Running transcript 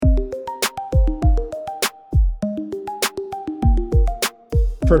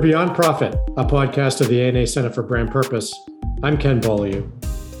For Beyond Profit, a podcast of the ANA Center for Brand Purpose, I'm Ken Beaulieu.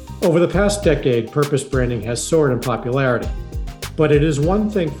 Over the past decade, purpose branding has soared in popularity, but it is one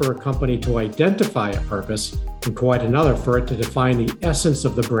thing for a company to identify a purpose and quite another for it to define the essence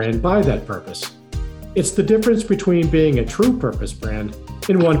of the brand by that purpose. It's the difference between being a true purpose brand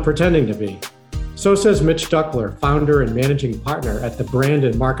and one pretending to be. So says Mitch Duckler, founder and managing partner at the brand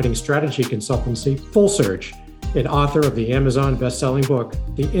and marketing strategy consultancy FullSurge, and author of the Amazon best-selling book,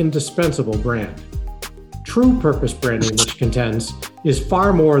 The Indispensable Brand. True purpose branding, Mitch contends, is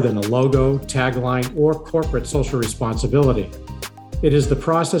far more than a logo, tagline, or corporate social responsibility. It is the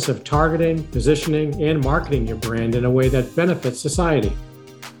process of targeting, positioning, and marketing your brand in a way that benefits society.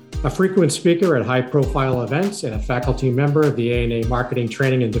 A frequent speaker at high-profile events and a faculty member of the ANA Marketing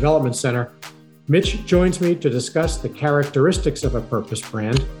Training and Development Center, Mitch joins me to discuss the characteristics of a purpose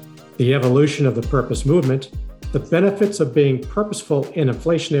brand, the evolution of the purpose movement, the benefits of being purposeful in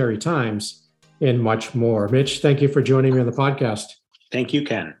inflationary times, and much more. Mitch, thank you for joining me on the podcast. Thank you,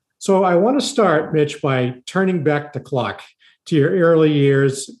 Ken. So I want to start, Mitch, by turning back the clock to your early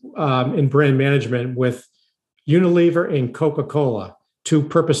years in brand management with Unilever and Coca-Cola, two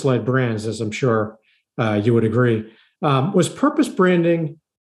purpose-led brands, as I'm sure you would agree. Was purpose branding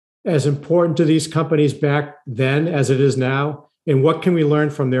as important to these companies back then as it is now? And what can we learn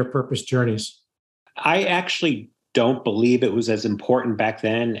from their purpose journeys? I actually don't believe it was as important back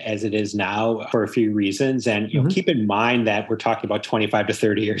then as it is now for a few reasons. And keep in mind that we're talking about 25 to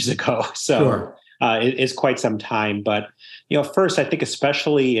 30 years ago. So Sure. It is quite some time. But, first, I think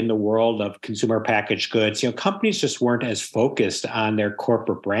especially in the world of consumer packaged goods, companies just weren't as focused on their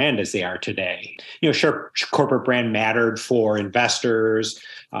corporate brand as they are today. Sure, corporate brand mattered for investors,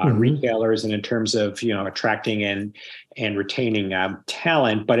 retailers, and in terms of, attracting and retaining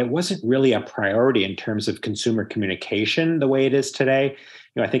talent, but it wasn't really a priority in terms of consumer communication the way it is today.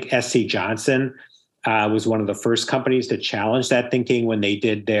 I think SC Johnson was one of the first companies to challenge that thinking when they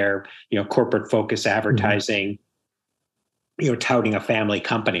did their, corporate focus advertising, touting a family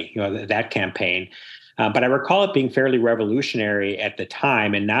company, that campaign. But I recall it being fairly revolutionary at the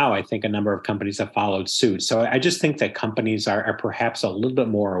time. And now I think a number of companies have followed suit. So I just think that companies are perhaps a little bit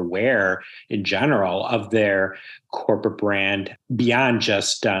more aware in general of their corporate brand beyond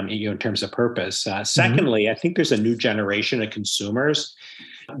just, in terms of purpose. Secondly, I think there's a new generation of consumers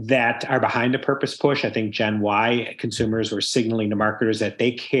that are behind the purpose push. I think Gen Y consumers were signaling to marketers that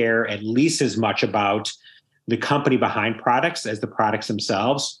they care at least as much about the company behind products as the products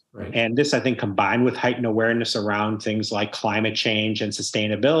themselves. Right. And this, I think, combined with heightened awareness around things like climate change and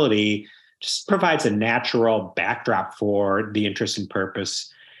sustainability, just provides a natural backdrop for the interest in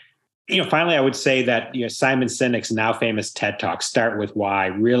purpose. Finally, I would say that Simon Sinek's now famous TED Talk, Start With Why,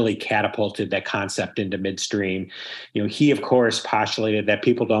 really catapulted that concept into midstream. He, of course, postulated that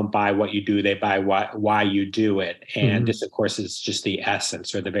people don't buy what you do, they buy why you do it. And this, of course, is just the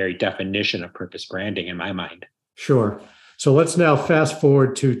essence or the very definition of purpose branding in my mind. Sure. So let's now fast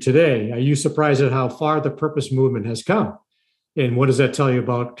forward to today. Are you surprised at how far the purpose movement has come? And what does that tell you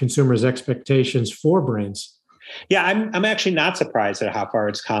about consumers' expectations for brands? Yeah, I'm actually not surprised at how far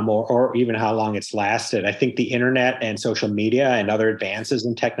it's come or even how long it's lasted. I think the internet and social media and other advances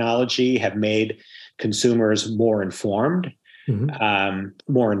in technology have made consumers more informed,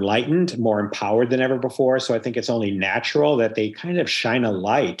 more enlightened, more empowered than ever before. So I think it's only natural that they kind of shine a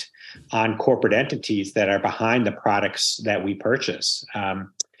light on corporate entities that are behind the products that we purchase.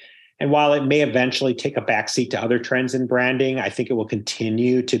 And while it may eventually take a backseat to other trends in branding, I think it will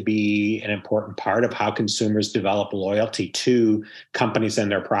continue to be an important part of how consumers develop loyalty to companies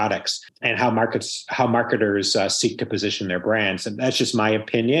and their products, and how marketers seek to position their brands. And that's just my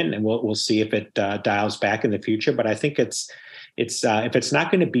opinion, and we'll see if it dials back in the future. But I think it's if it's not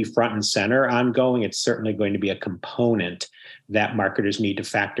going to be front and center ongoing, it's certainly going to be a component that marketers need to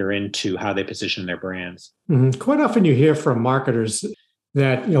factor into how they position their brands. Quite often you hear from marketers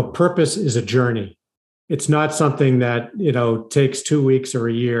that, purpose is a journey. It's not something that, takes 2 weeks or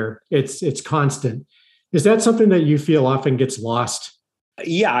a year. It's constant. Is that something that you feel often gets lost?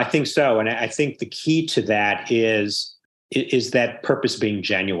 Yeah, I think so. And I think the key to that is that purpose being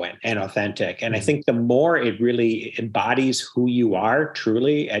genuine and authentic. And I think the more it really embodies who you are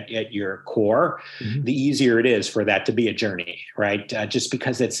truly at your core, the easier it is for that to be a journey, right? Just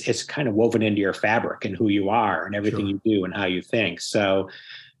because it's kind of woven into your fabric and who you are and everything you do and how you think. So,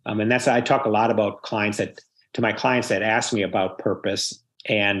 and that's, I talk a lot about to my clients that ask me about purpose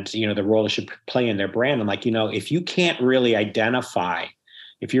and, the role it should play in their brand. I'm like, if you can't really identify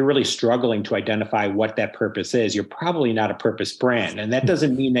if you're really struggling to identify what that purpose is, you're probably not a purpose brand. And that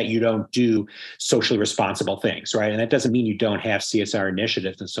doesn't mean that you don't do socially responsible things, right? And that doesn't mean you don't have CSR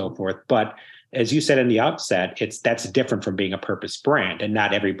initiatives and so forth. But as you said in the outset, that's different from being a purpose brand, and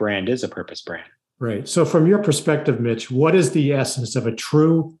not every brand is a purpose brand. Right. So from your perspective, Mitch, what is the essence of a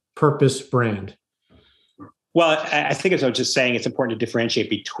true purpose brand? Well, I think, as I was just saying, it's important to differentiate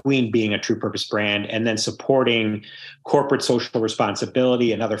between being a true purpose brand and then supporting corporate social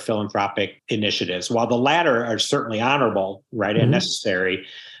responsibility and other philanthropic initiatives. While the latter are certainly honorable, right, and necessary,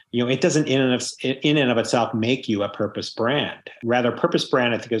 it doesn't in and of itself make you a purpose brand. Rather, purpose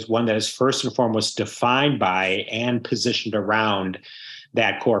brand, I think, is one that is first and foremost defined by and positioned around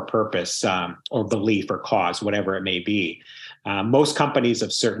that core purpose or belief or cause, whatever it may be. Most companies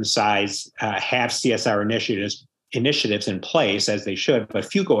of certain size have CSR initiatives in place, as they should, but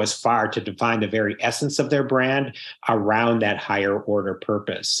few go as far to define the very essence of their brand around that higher order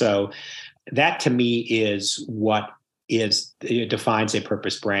purpose. So that, to me, is what defines a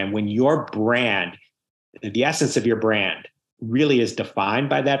purpose brand. When your brand, the essence of your brand, really is defined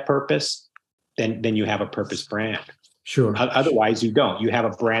by that purpose, then you have a purpose brand. Sure. Otherwise, you don't. You have a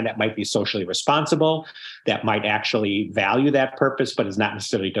brand that might be socially responsible, that might actually value that purpose, but is not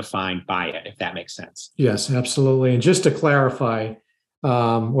necessarily defined by it, if that makes sense. Yes, absolutely. And just to clarify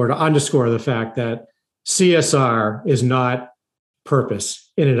or to underscore the fact that CSR is not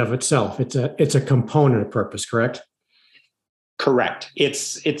purpose in and of itself. It's a component of purpose, correct? Correct.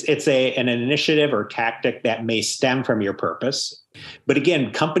 It's an initiative or tactic that may stem from your purpose. But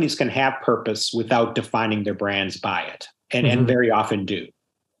again, companies can have purpose without defining their brands by it, and very often do.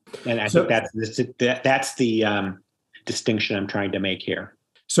 And I think that's the distinction I'm trying to make here.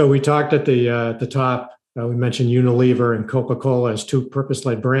 So we talked at the top. We mentioned Unilever and Coca-Cola as two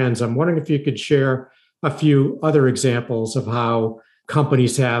purpose-led brands. I'm wondering if you could share a few other examples of how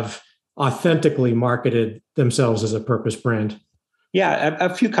companies have authentically marketed themselves as a purpose brand. Yeah,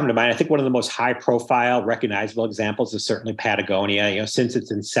 a few come to mind. I think one of the most high-profile, recognizable examples is certainly Patagonia. Since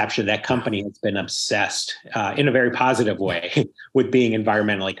its inception, that company has been obsessed in a very positive way with being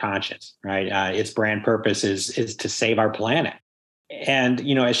environmentally conscious. Right, its brand purpose is to save our planet, and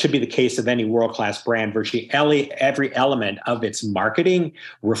it should be the case of any world-class brand. Virtually every element of its marketing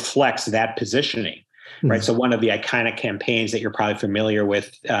reflects that positioning. Right. So one of the iconic campaigns that you're probably familiar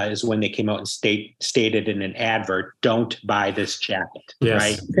with is when they came out and stated in an advert, "Don't buy this jacket." Yes,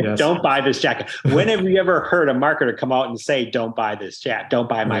 right. Yes. Don't buy this jacket. When have you ever heard a marketer come out and say, "Don't buy this jacket. Don't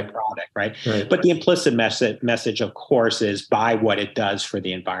buy my product." Right. But the implicit message, of course, is buy what it does for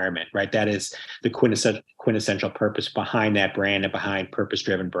the environment. Right. That is the quintessential purpose behind that brand and behind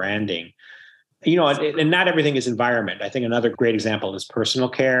purpose-driven branding. And not everything is environment. I think another great example is personal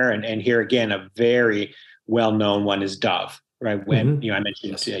care. And here again, a very well-known one is Dove, right? When, I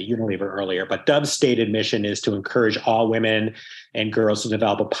mentioned Unilever earlier, but Dove's stated mission is to encourage all women and girls to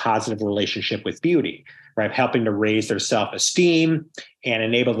develop a positive relationship with beauty, right? Helping to raise their self-esteem and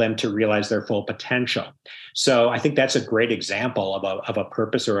enable them to realize their full potential. So I think that's a great example of a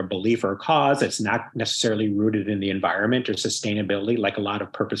purpose or a belief or a cause that's not necessarily rooted in the environment or sustainability like a lot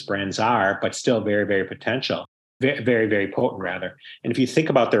of purpose brands are, but still very, very potential. Very, very potent, rather. And if you think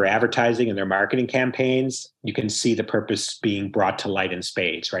about their advertising and their marketing campaigns, you can see the purpose being brought to light in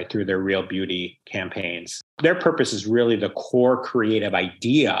spades, right, through their Real Beauty campaigns. Their purpose is really the core creative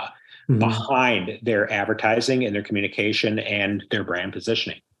idea behind their advertising and their communication and their brand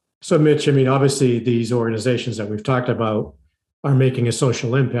positioning. So, Mitch, obviously these organizations that we've talked about are making a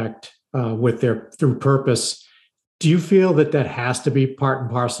social impact through purpose. Do you feel that has to be part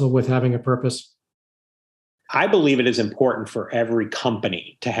and parcel with having a purpose? I believe it is important for every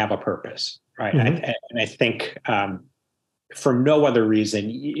company to have a purpose, right? And I think for no other reason,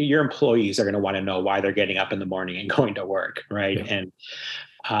 your employees are going to want to know why they're getting up in the morning and going to work, right? Yeah.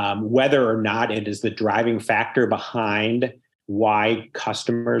 And whether or not it is the driving factor behind why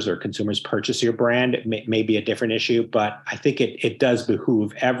customers or consumers purchase your brand may be a different issue, but I think it does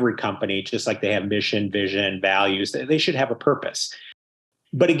behoove every company, just like they have mission, vision, values, they should have a purpose.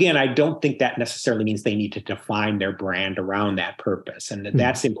 But again, I don't think that necessarily means they need to define their brand around that purpose. And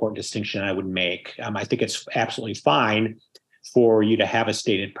that's the important distinction I would make. I think it's absolutely fine for you to have a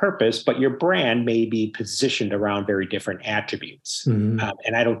stated purpose, but your brand may be positioned around very different attributes. And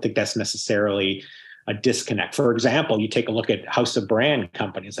I don't think that's necessarily a disconnect. For example, you take a look at house of brand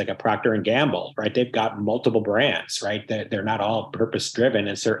companies like a Procter & Gamble, right? They've got multiple brands, right? They're not all purpose driven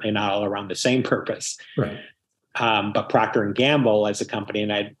and certainly not all around the same purpose. Right. But Procter & Gamble as a company,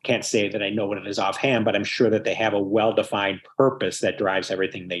 and I can't say that I know what it is offhand, but I'm sure that they have a well-defined purpose that drives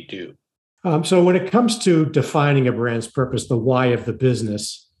everything they do. So when it comes to defining a brand's purpose, the why of the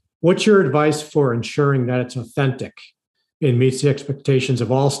business, what's your advice for ensuring that it's authentic and meets the expectations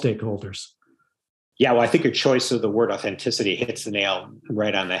of all stakeholders? Yeah, well, I think your choice of the word authenticity hits the nail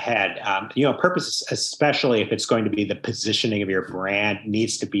right on the head. Purpose, especially if it's going to be the positioning of your brand,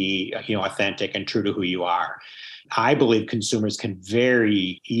 needs to be, authentic and true to who you are. I believe consumers can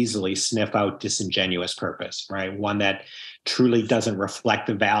very easily sniff out disingenuous purpose, right? One that truly doesn't reflect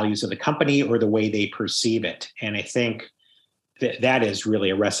the values of the company or the way they perceive it. And I think that is really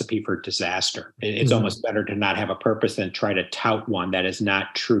a recipe for disaster. It's almost better to not have a purpose than try to tout one that is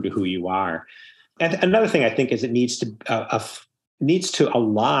not true to who you are. And another thing I think is it needs to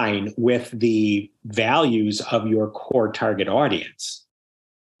align with the values of your core target audience.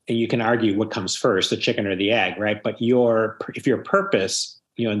 And you can argue what comes first, the chicken or the egg, right? But if your purpose,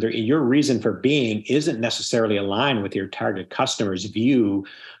 your reason for being isn't necessarily aligned with your target customer's view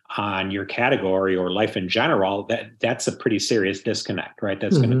on your category or life in general, that's a pretty serious disconnect, right?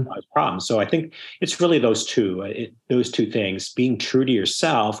 That's going to cause problems. So I think it's really those two things: being true to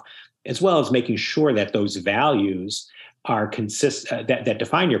yourself, as well as making sure that those values are consistent, that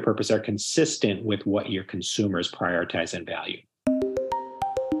define your purpose, are consistent with what your consumers prioritize and value.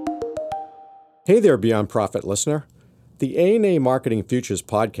 Hey there, Beyond Profit listener. The A&A Marketing Futures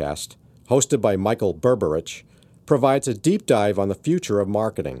podcast, hosted by Michael Berberich, provides a deep dive on the future of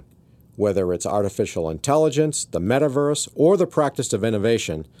marketing. Whether it's artificial intelligence, the metaverse, or the practice of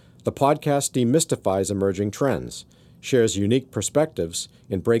innovation, the podcast demystifies emerging trends, shares unique perspectives,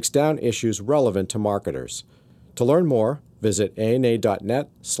 and breaks down issues relevant to marketers. To learn more, visit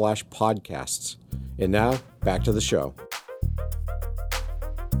ana.net/podcasts. And now, back to the show.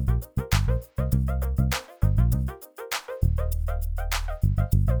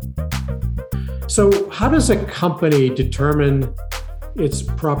 So how does a company determine its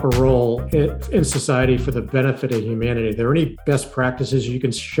proper role in society for the benefit of humanity? Are there any best practices you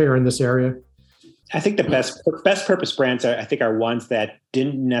can share in this area? I think the best purpose brands are ones that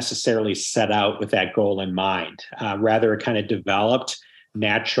didn't necessarily set out with that goal in mind. Rather, it kind of developed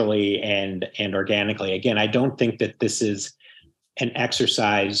naturally and organically. Again, I don't think that this is an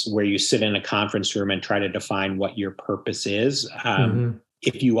exercise where you sit in a conference room and try to define what your purpose is.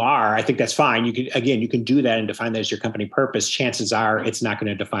 If you are, I think that's fine. You can do that and define that as your company purpose. Chances are it's not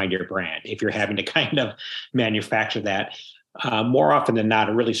going to define your brand if you're having to kind of manufacture that. More often than not,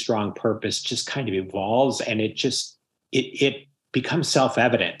 a really strong purpose just kind of evolves, and it becomes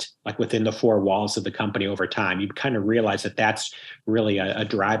self-evident, like within the four walls of the company over time. You kind of realize that that's really a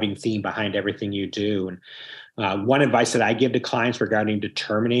driving theme behind everything you do. And one advice that I give to clients regarding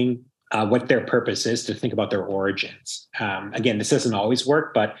determining what their purpose is, to think about their origins. Again, this doesn't always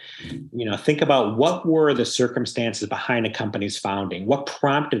work, but think about what were the circumstances behind a company's founding, what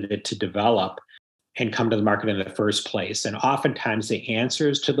prompted it to develop and come to the market in the first place. And oftentimes the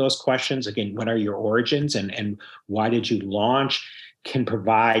answers to those questions, again, what are your origins and why did you launch, can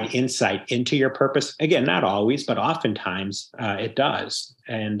provide insight into your purpose. Again, not always, but oftentimes it does.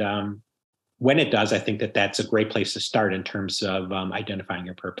 And when it does, I think that that's a great place to start in terms of identifying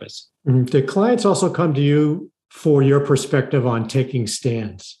your purpose. Do clients also come to you for your perspective on taking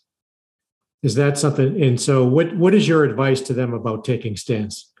stands? Is that something? And so what is your advice to them about taking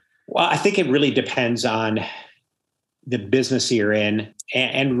stands? Well, I think it really depends on the business you're in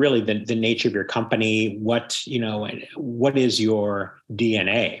and really the nature of your company. What is your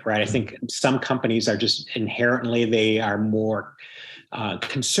DNA, right? I think some companies are just inherently, they are more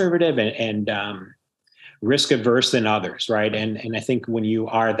conservative and risk averse than others, right? And I think when you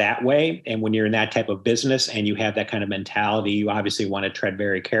are that way, and when you're in that type of business and you have that kind of mentality, you obviously want to tread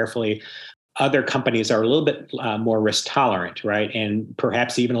very carefully. Other companies are a little bit more risk tolerant, right? And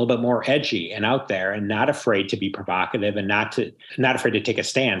perhaps even a little bit more edgy and out there, and not afraid to be provocative and not afraid to take a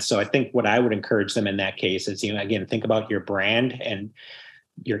stand. So I think what I would encourage them in that case is, again, think about your brand and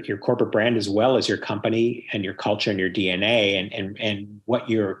your corporate brand, as well as your company and your culture and your DNA and what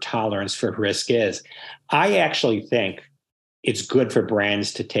your tolerance for risk is. I actually think it's good for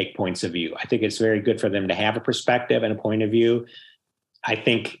brands to take points of view. I think it's very good for them to have a perspective and a point of view. I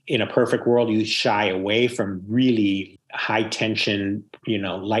think in a perfect world, you shy away from really high tension,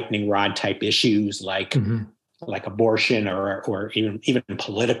 lightning rod type issues like abortion or even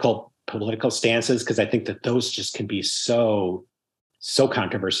political stances, because I think that those just can be so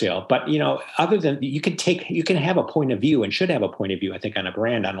controversial. But other than you can have a point of view and should have a point of view, I think, on a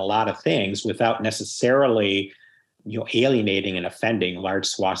brand on a lot of things without necessarily alienating and offending large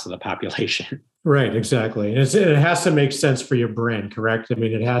swaths of the population. Right, exactly. And it has to make sense for your brand, correct? I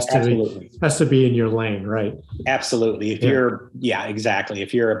mean, it Absolutely. has to be in your lane, right? Absolutely. If Yeah. you're, yeah, exactly.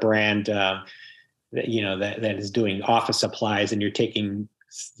 If you're a brand, that is doing office supplies and you're taking,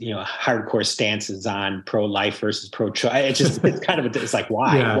 hardcore stances on pro-life versus pro-choice, it's kind of, it's like,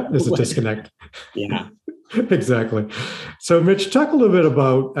 why? Yeah, there's a disconnect. Yeah. Exactly. So, Mitch, talk a little bit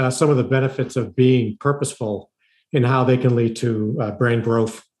about some of the benefits of being purposeful and how they can lead to brand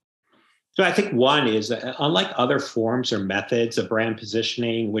growth. So I think one is unlike other forms or methods of brand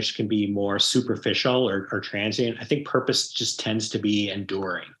positioning, which can be more superficial or transient, I think purpose just tends to be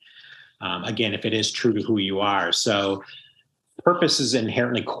enduring. Again, if it is true to who you are. So purpose is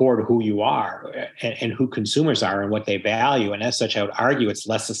inherently core to who you are and who consumers are and what they value. And as such, I would argue it's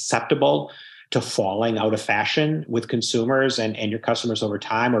less susceptible to falling out of fashion with consumers and your customers over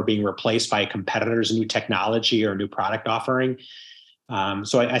time, or being replaced by a competitor's new technology or new product offering.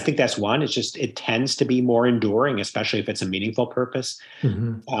 So I think that's one. It's just, it tends to be more enduring, especially if it's a meaningful purpose.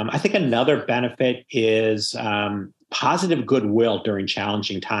 Mm-hmm. I think another benefit is positive goodwill during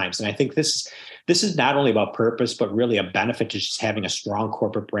challenging times. And I think this is not only about purpose, but really a benefit to just having a strong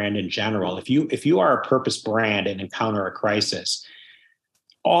corporate brand in general. If you are a purpose brand and encounter a crisis,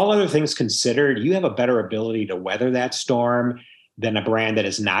 all other things considered, you have a better ability to weather that storm than a brand that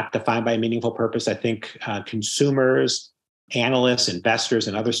is not defined by a meaningful purpose. I think consumers, analysts, investors,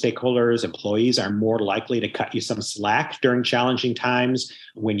 and other stakeholders, employees are more likely to cut you some slack during challenging times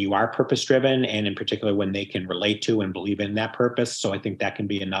when you are purpose driven, and in particular when they can relate to and believe in that purpose. So I think that can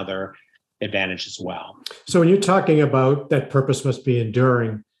be another advantage as well. So when you're talking about that purpose must be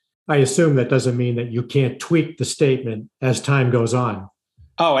enduring, I assume that doesn't mean that you can't tweak the statement as time goes on.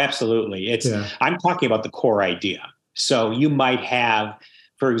 Oh, absolutely. I'm talking about the core idea. So you might have,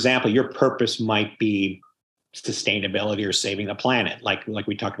 for example, your purpose might be sustainability or saving the planet, like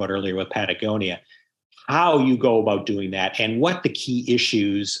we talked about earlier with Patagonia. How you go about doing that and what the key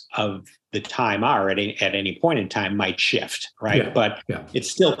issues of the time are at any point in time might shift, right? Yeah, but yeah. It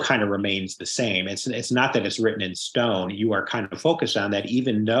still kind of remains the same. It's not that it's written in stone. You are kind of focused on that,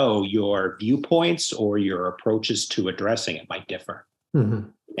 even though your viewpoints or your approaches to addressing it might differ, Mm-hmm.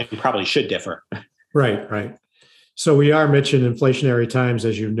 and probably should differ. Right. So we are mentioning inflationary times,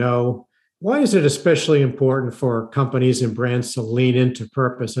 as you know. Why is it especially important for companies and brands to lean into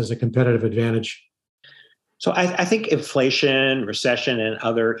purpose as a competitive advantage? So I think inflation, recession, and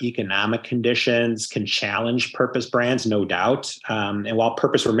other economic conditions can challenge purpose brands, no doubt. And while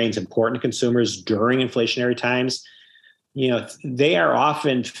purpose remains important to consumers during inflationary times, they are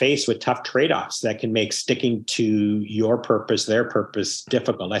often faced with tough trade-offs that can make sticking to your purpose, their purpose,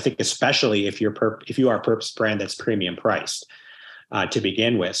 difficult. I think especially if you are a purpose brand that's premium priced to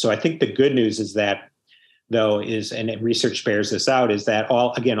begin with. So I think the good news is that, and research bears this out, is that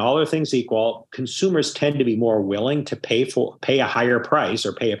all other things equal, consumers tend to be more willing to pay a higher price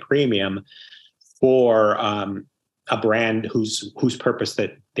or pay a premium for a brand whose purpose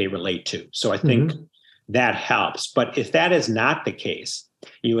that they relate to. So I think that helps. But if that is not the case,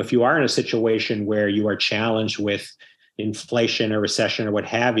 if you are in a situation where you are challenged with inflation or recession or what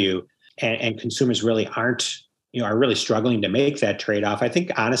have you, and consumers really are really struggling to make that trade-off, I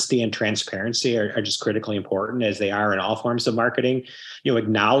think honesty and transparency are just critically important, as they are in all forms of marketing.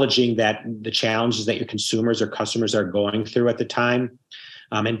 Acknowledging that the challenges that your consumers or customers are going through at the time,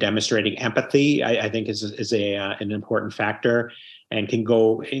 and demonstrating empathy, I think is an important factor, and can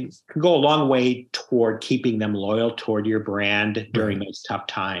go a long way toward keeping them loyal toward your brand during those tough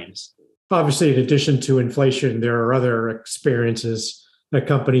times. Obviously, in addition to inflation, there are other experiences that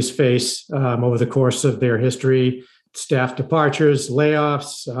companies face over the course of their history: staff departures,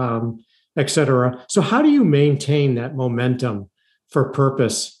 layoffs, et cetera. So how do you maintain that momentum for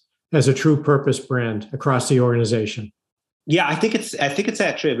purpose as a true purpose brand across the organization? Yeah, I think it's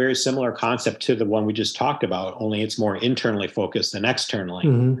actually a very similar concept to the one we just talked about, only it's more internally focused than externally.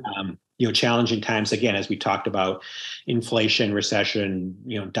 Mm-hmm. Challenging times, again, as we talked about, inflation, recession,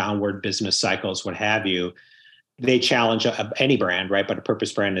 downward business cycles, what have you, they challenge any brand, right? But a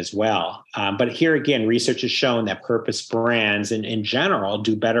purpose brand as well. But here again, research has shown that purpose brands in general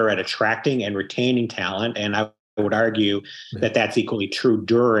do better at attracting and retaining talent. And I would argue that that's equally true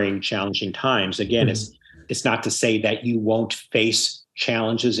during challenging times. Again, it's not to say that you won't face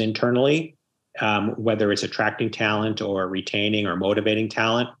challenges internally, whether it's attracting talent or retaining or motivating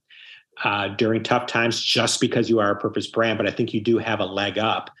talent during tough times, just because you are a purpose brand. But I think you do have a leg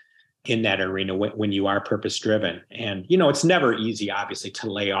up in that arena when you are purpose driven. And, it's never easy, obviously,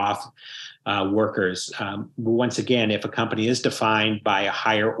 to lay off workers. Once again, if a company is defined by a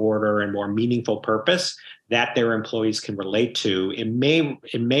higher order and more meaningful purpose, that their employees can relate to, it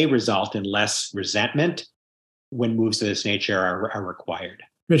may result in less resentment when moves of this nature are required.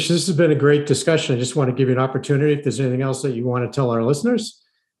 Mitch, this has been a great discussion. I just want to give you an opportunity. If there's anything else that you want to tell our listeners,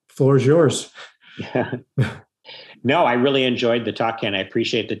 the floor is yours. Yeah. No, I really enjoyed the talk, Ken. I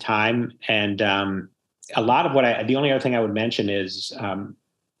appreciate the time. And a lot of the only other thing I would mention is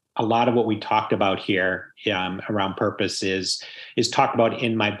a lot of what we talked about here around purpose is talked about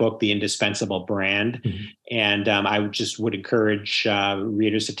in my book, The Indispensable Brand. Mm-hmm. And I would encourage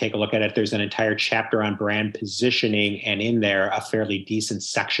readers to take a look at it. There's an entire chapter on brand positioning, and in there, a fairly decent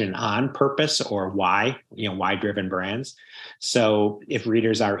section on purpose or why-driven brands. So if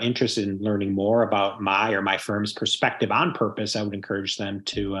readers are interested in learning more about my firm's perspective on purpose, I would encourage them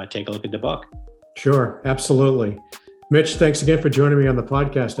to take a look at the book. Sure, absolutely. Mitch, thanks again for joining me on the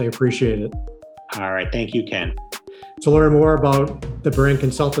podcast. I appreciate it. All right. Thank you, Ken. To learn more about the brand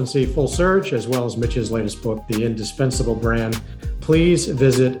consultancy FullSurge, as well as Mitch's latest book, The Indispensable Brand, please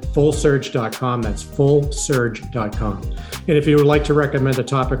visit fullsurge.com. That's fullsurge.com. And if you would like to recommend a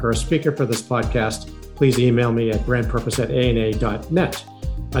topic or a speaker for this podcast, please email me at brandpurpose@ana.net.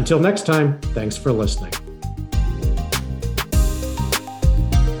 Until next time, thanks for listening.